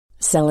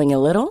Selling a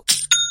little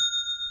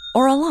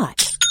or a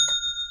lot?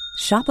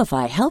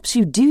 Shopify helps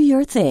you do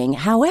your thing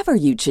however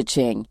you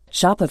cha-ching.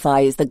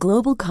 Shopify is the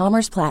global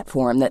commerce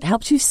platform that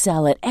helps you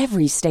sell at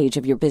every stage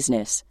of your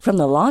business. From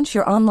the launch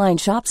your online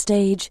shop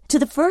stage to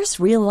the first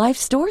real-life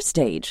store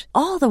stage,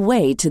 all the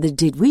way to the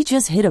did we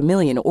just hit a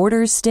million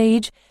orders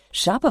stage.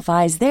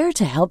 Shopify is there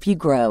to help you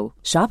grow.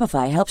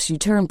 Shopify helps you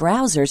turn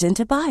browsers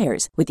into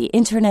buyers with the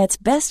internet's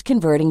best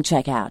converting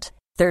checkout.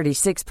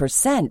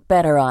 36%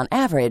 better on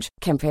average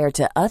compared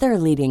to other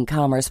leading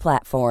commerce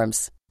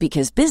platforms.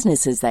 Because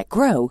businesses that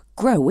grow,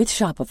 grow with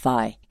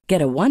Shopify.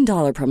 Get a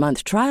 $1 per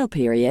month trial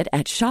period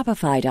at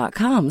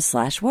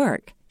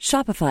shopify.com/work.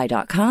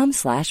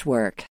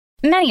 Shopify.com/work.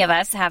 Many of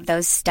us have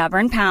those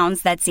stubborn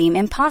pounds that seem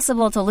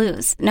impossible to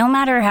lose, no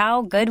matter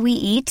how good we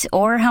eat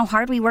or how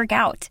hard we work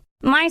out.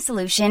 My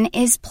solution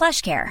is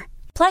PlushCare.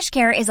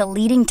 PlushCare is a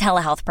leading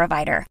telehealth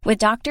provider with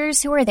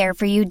doctors who are there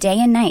for you day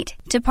and night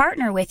to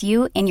partner with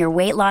you in your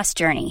weight loss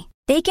journey.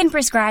 They can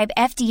prescribe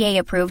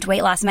FDA-approved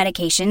weight loss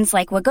medications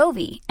like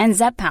Wegovy and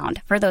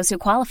Zepbound for those who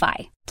qualify.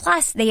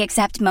 Plus, they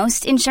accept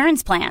most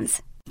insurance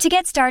plans. To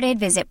get started,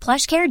 visit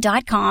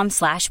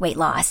plushcare.com/weight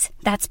loss.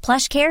 That's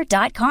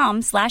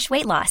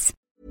plushcare.com/weight-loss.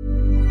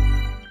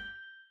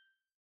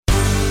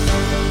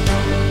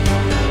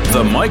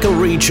 The Michael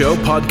Reid Show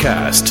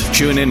podcast.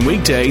 Tune in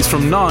weekdays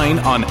from 9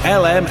 on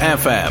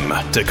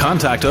LMFM. To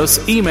contact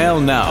us, email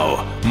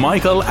now,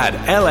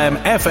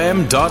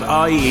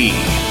 michael@lmfm.ie.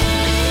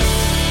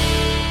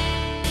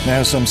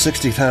 Now, some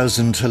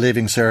 60,000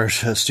 Leaving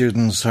Cert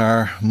students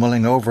are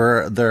mulling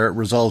over their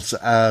results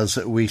as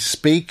we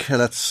speak.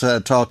 Let's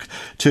talk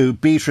to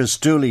Beatrice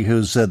Dooley,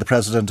 who's the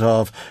president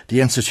of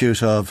the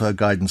Institute of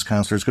Guidance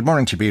Counsellors. Good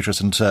morning to you,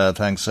 Beatrice, and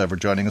thanks for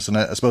joining us. And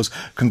I suppose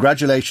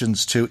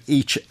congratulations to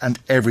each and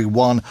every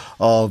one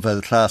of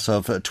the class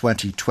of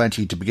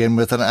 2020 to begin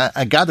with. And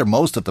I gather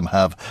most of them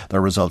have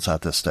their results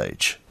at this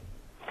stage.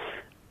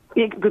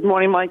 Yeah, good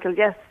morning, Michael.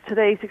 Yes,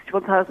 today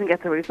 61,000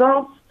 get their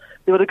results.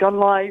 They would have gone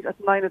live at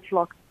 9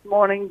 o'clock this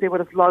morning. They would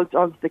have logged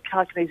onto the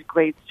Calculated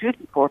Grade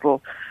student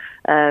portal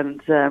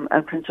and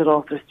printed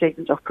off their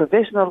statement of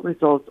provisional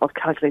results of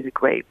calculated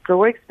grade. So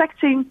we're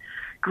expecting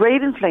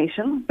grade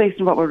inflation based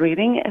on what we're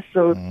reading.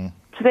 So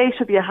today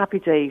should be a happy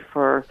day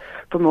for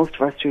most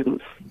of our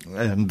students.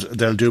 And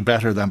they'll do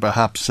better than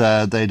perhaps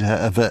they'd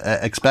have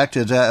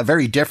expected. A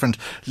very different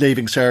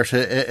Leaving Cert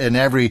in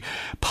every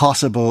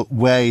possible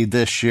way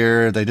this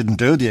year. They didn't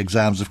do the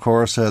exams, of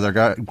course.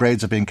 Their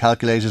grades are being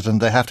calculated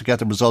and they have to get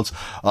the results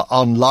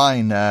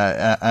online.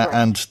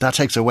 And that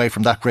takes away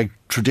from that great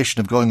tradition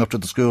of going up to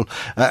the school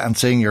and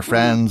seeing your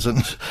friends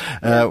and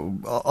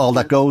all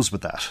that goes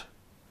with that.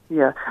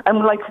 Yeah, and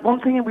like one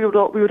thing we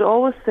would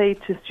always say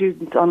to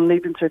students on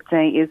Leaving Cert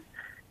Day is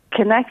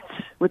connect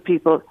with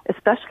people,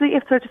 especially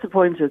if they're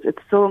disappointed.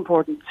 It's so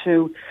important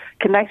to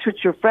connect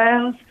with your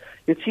friends,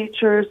 your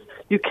teachers.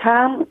 You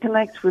can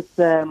connect with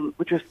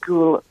your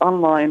school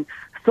online.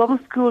 Some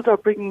schools are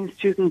bringing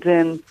students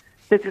in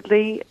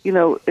physically, you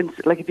know,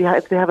 like if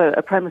they have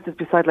a premises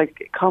beside,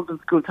 like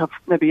convent schools have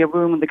maybe a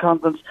room in the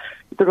convent,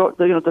 there's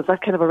that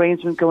kind of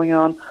arrangement going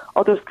on.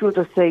 Other schools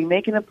are saying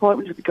make an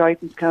appointment with the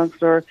guidance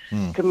counsellor,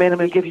 come in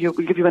and we'll give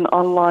you an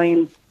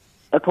online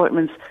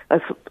appointment. I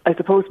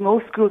suppose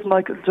most schools,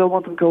 Michael, don't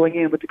want them going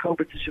in with the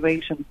COVID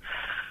situation.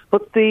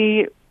 But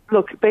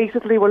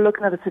basically we're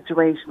looking at a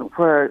situation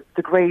where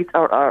the grades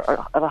are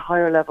at a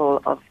higher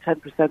level of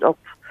 10% up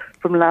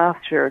from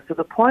last year. So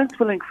the points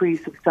will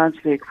increase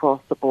substantially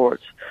across the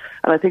board.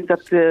 And I think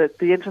that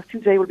the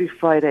interesting day will be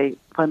Friday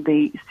when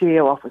the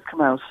CAO office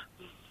come out.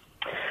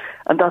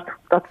 And that's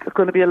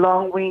going to be a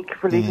long week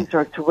for Leaving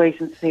Cert to wait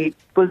and see,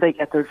 will they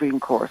get their dream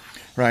course?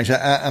 Right,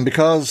 and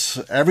because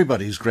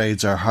everybody's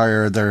grades are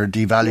higher, they're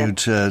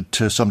devalued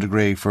to some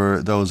degree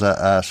for those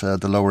at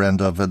the lower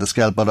end of the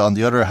scale. But on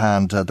the other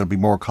hand, there'll be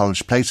more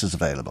college places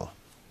available.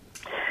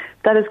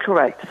 That is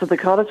correct. So the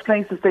college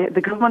places,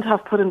 the government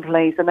have put in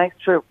place an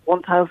extra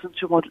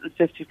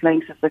 1,250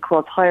 places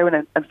across higher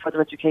and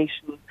further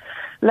education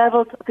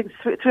levels. I think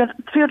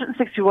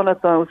 361 of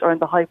those are in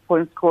the high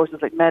points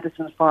courses like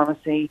medicine,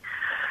 pharmacy.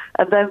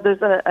 And then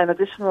there's an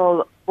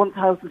additional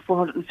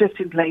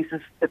 1,415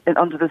 places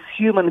under this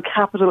Human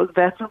Capital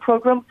Investment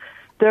Programme.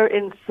 They're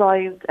in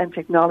science and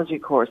technology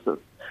courses.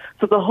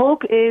 So the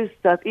hope is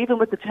that even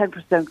with the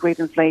 10% grade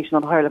inflation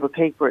on higher level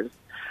papers,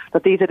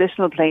 that these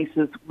additional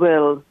places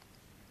will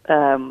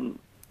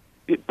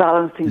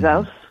balance things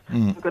out.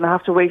 We're going to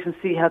have to wait and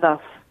see how that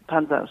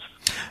pans out.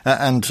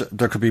 And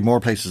there could be more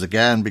places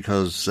again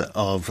because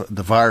of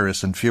the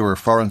virus and fewer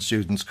foreign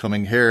students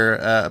coming here.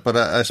 But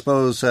I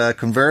suppose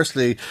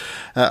conversely,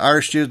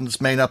 Irish students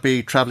may not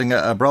be travelling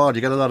abroad.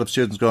 You get a lot of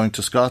students going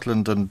to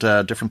Scotland and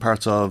different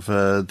parts of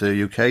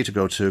the UK to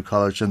go to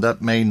college, and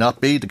that may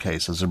not be the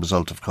case as a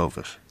result of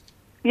COVID.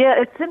 Yeah,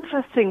 it's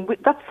interesting.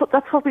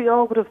 That's what we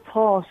all would have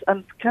thought.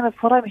 And kind of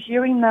what I'm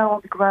hearing now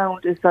on the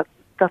ground is that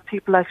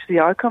people actually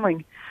are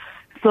coming.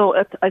 So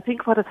I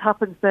think what has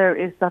happened there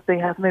is that they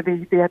had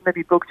maybe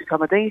booked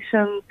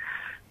accommodation.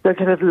 They're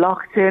kind of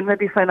locked in,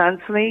 maybe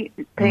financially,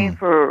 paying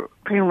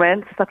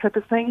rent, that type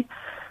of thing.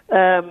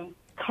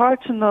 It's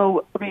hard to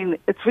know. I mean,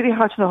 it's really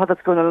hard to know how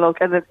that's going to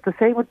look. And the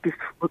same would be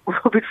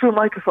true,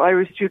 Michael, for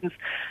Irish students.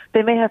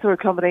 They may have their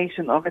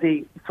accommodation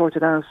already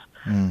sorted out.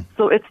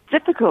 So it's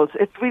difficult.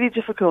 It's really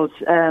difficult.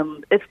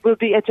 It will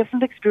be a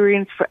different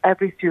experience for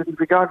every student,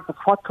 regardless of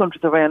what country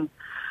they're in.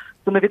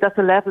 So maybe that's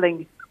a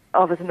levelling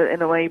of it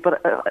in a way.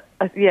 But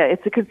yeah,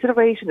 it's a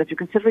consideration. If you're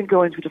considering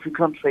going to a different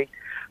country,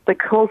 the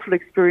cultural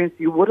experience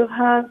you would have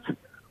had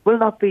will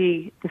not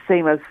be the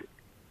same as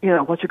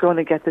what you're going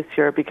to get this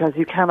year, because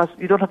you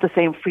don't have the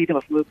same freedom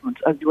of movement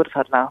as you would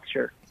have had last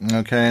year.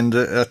 Okay, and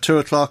at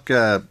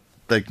 2:00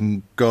 they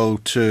can go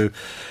to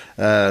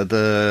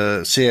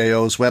the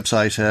CAO's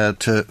website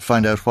to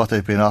find out what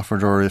they've been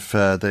offered, or if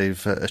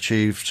they've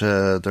achieved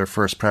their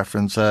first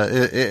preference.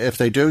 If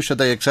they do, should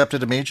they accept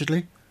it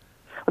immediately?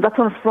 Well, that's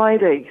on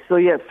Friday. So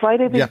yeah,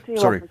 Friday the CAO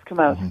offers come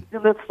out.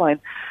 That's fine.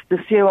 The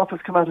CAO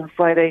offers come out on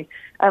Friday.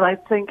 And I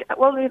think,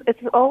 well, it's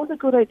always a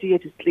good idea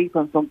to sleep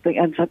on something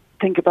and to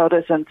think about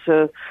it and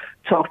to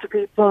talk to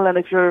people. And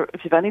if you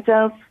have any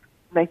doubts,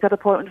 make that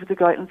appointment with the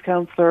guidance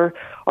counsellor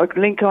or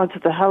link on to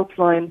the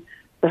helpline.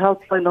 The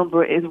helpline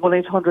number is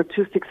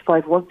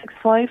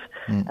 1-800-265-165,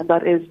 and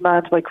that is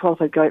manned by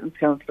qualified guidance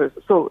counsellors.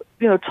 So,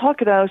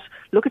 talk it out,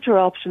 look at your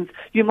options.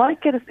 You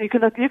might get you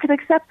can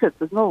accept it.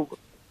 There's no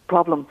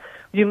problem.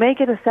 You may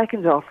get a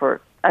second offer,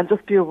 and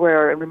just be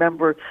aware and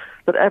remember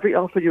that every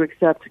offer you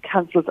accept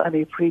cancels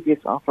any previous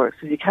offer.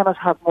 So you cannot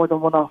have more than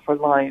one offer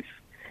live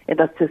in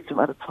that system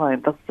at a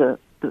time. That's the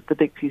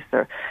big piece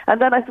there.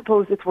 And then I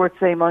suppose it's worth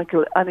saying,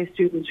 Michael, any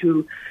student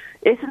who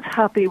isn't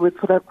happy with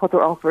what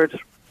they're offered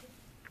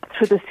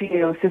through the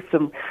CAO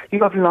system, you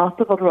have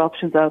lots of other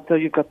options out there.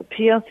 You've got the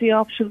PLC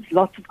options,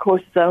 lots of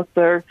courses out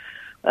there,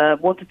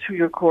 1 to 2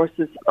 year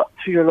courses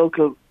through your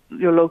local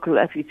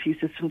FET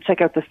system.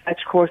 Check out the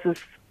Fetch courses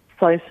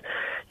site.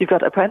 You've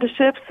got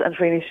apprenticeships and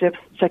traineeships.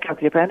 Check out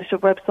the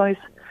apprenticeship website.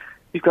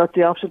 You've got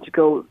the option to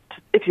go,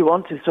 if you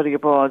want to study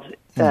abroad,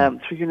 through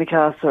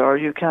UNICAS or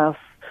UCAS.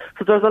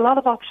 So there's a lot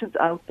of options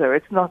out there.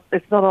 It's not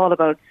all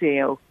about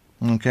CAO.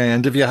 Okay,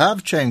 and if you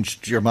have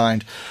changed your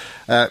mind,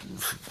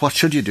 what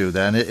should you do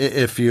then?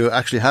 If you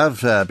actually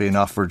have been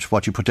offered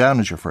what you put down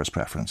as your first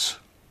preference?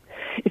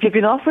 If you've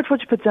been offered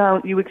what you put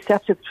down, you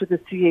accept it through the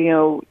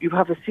CAO. You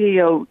have the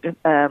CAO.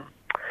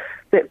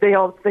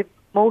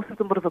 Most of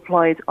them would have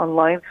applied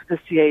online through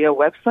the CAO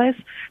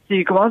website. So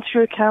you go onto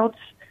your account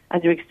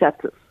and you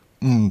accept it.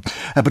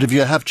 But if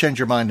you have changed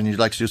your mind and you'd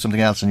like to do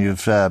something else and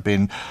you've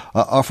been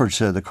offered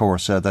the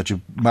course that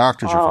you've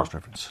marked as your first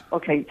preference.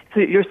 Okay,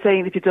 so you're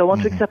saying if you don't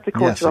want to accept the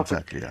course, yes,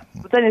 exactly, yeah.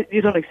 But then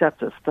you don't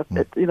accept it.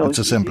 It's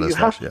as simple as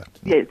that, yeah.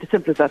 Yeah, it's as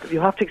simple as that.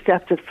 You have to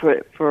accept it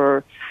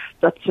for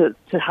that to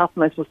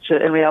happen, I suppose,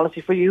 in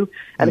reality for you.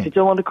 And if you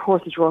don't want a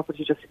course that you're offered,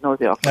 you just ignore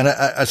the offer. And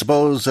I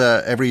suppose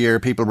every year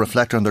people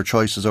reflect on their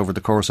choices over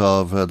the course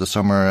of the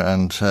summer,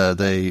 and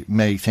they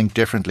may think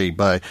differently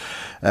by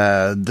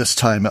this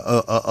time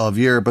of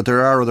year. But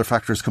there are other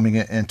factors coming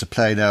into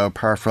play now,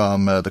 apart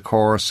from the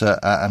course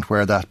and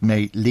where that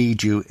may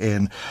lead you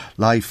in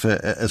life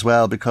as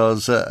well,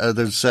 because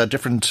there's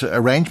different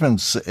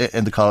arrangements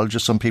in the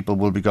colleges. Some people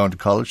will be going to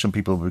college, some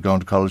people will be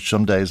going to college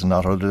some days and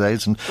not other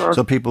days, and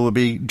some people will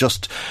be just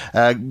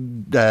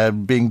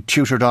being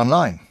tutored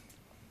online.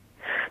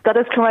 That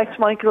is correct,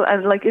 Michael.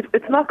 And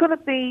it's not going to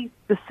be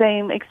the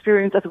same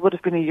experience as it would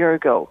have been a year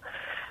ago.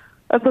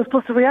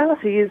 Plus, the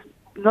reality is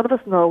none of us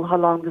know how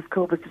long this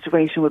COVID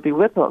situation will be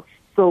with us.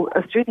 So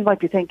a student might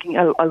be thinking,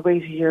 I'll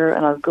wait a year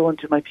and I'll go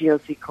into my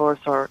PLC course,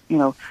 or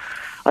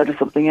I'll do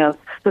something else.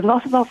 There's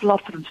not an awful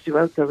lot for them to do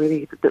out there,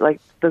 really.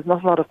 There's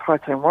not a lot of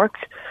part-time work.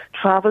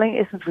 Travelling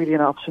isn't really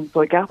an option.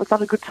 So it's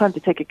not a good time to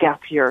take a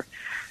gap year.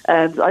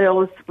 And I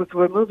always,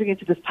 we're moving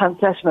into this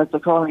pansession, as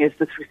they're calling it,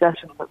 this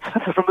recession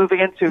that we're moving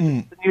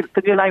into,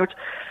 the new language.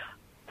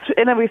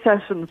 In a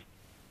recession,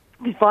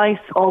 the advice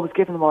always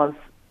given was,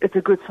 it's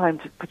a good time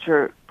to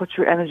put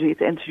your energy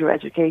into your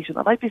education.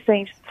 And I'd be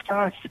saying,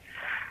 start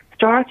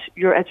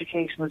your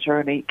educational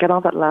journey, get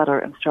on that ladder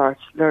and start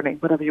learning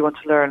whatever you want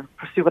to learn,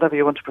 pursue whatever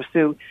you want to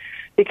pursue.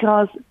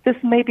 Because this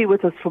may be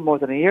with us for more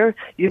than a year.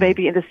 You may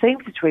be in the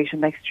same situation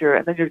next year,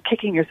 and then you're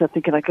kicking yourself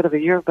thinking, I could have a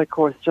year of my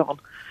course done.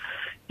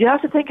 You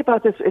have to think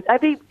about this.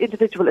 Every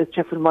individual is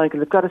different, Michael.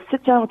 They've got to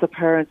sit down with the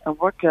parents and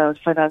work out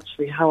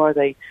financially, how are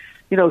they.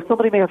 A parent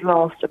may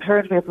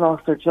have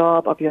lost their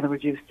job or be on a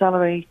reduced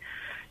salary.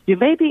 You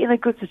may be in a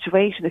good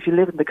situation if you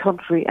live in the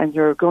country and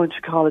you're going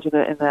to college in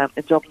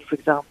Dublin, for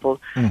example.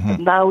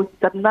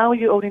 Now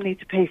you only need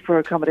to pay for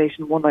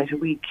accommodation one night a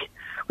week,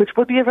 which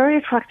would be a very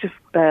attractive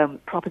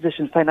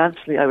proposition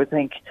financially, I would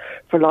think,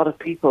 for a lot of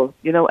people.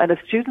 And if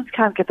students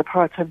can't get the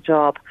part-time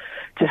job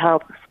to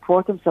help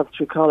support themselves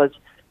through college,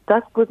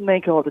 that would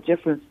make all the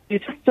difference. You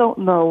just don't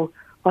know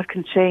what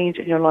can change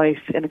in your life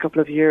in a couple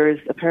of years.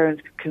 A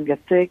parent can get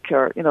sick,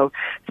 or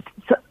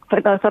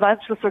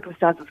financial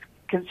circumstances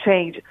can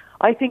change.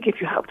 I think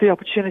if you have the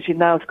opportunity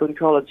now to go to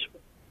college,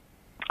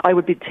 I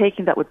would be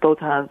taking that with both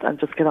hands and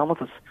just get on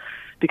with it.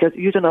 because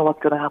you don't know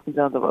what's going to happen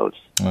down the road.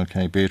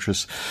 Okay,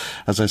 Beatrice,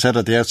 as I said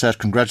at the outset,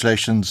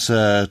 congratulations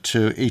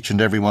to each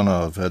and every one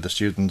of the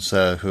students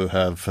who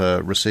have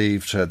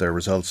received their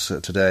results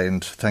today,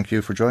 and thank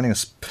you for joining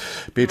us.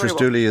 Beatrice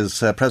Dooley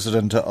is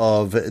president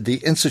of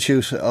the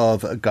Institute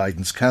of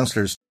Guidance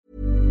Counsellors.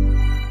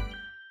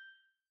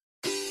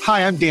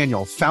 Hi, I'm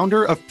Daniel,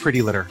 founder of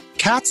Pretty Litter.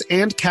 Cats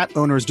and cat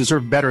owners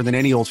deserve better than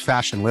any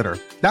old-fashioned litter.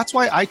 That's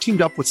why I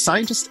teamed up with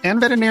scientists and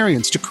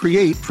veterinarians to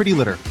create Pretty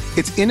Litter.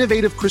 Its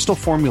innovative crystal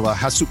formula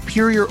has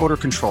superior odor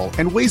control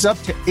and weighs up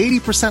to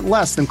 80%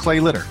 less than clay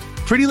litter.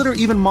 Pretty Litter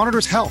even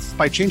monitors health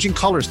by changing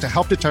colors to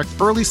help detect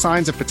early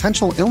signs of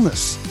potential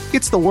illness.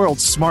 It's the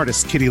world's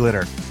smartest kitty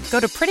litter. Go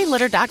to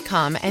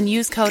prettylitter.com and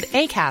use code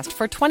ACAST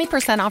for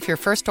 20% off your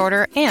first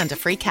order and a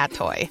free cat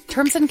toy.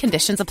 Terms and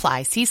conditions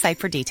apply. See site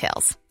for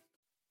details.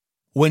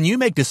 When you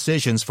make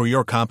decisions for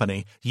your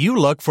company, you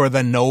look for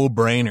the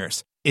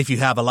no-brainers. If you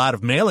have a lot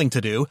of mailing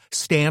to do,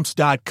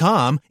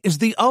 Stamps.com is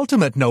the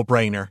ultimate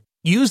no-brainer.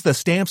 Use the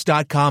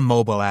Stamps.com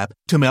mobile app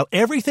to mail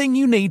everything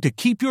you need to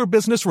keep your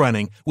business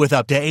running with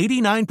up to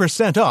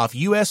 89% off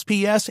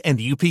USPS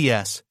and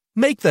UPS.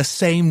 Make the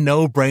same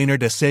no-brainer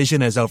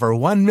decision as over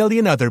 1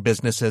 million other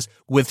businesses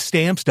with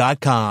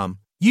Stamps.com.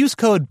 Use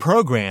code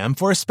PROGRAM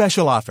for a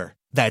special offer.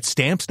 That's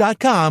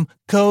Stamps.com,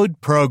 code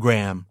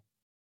PROGRAM.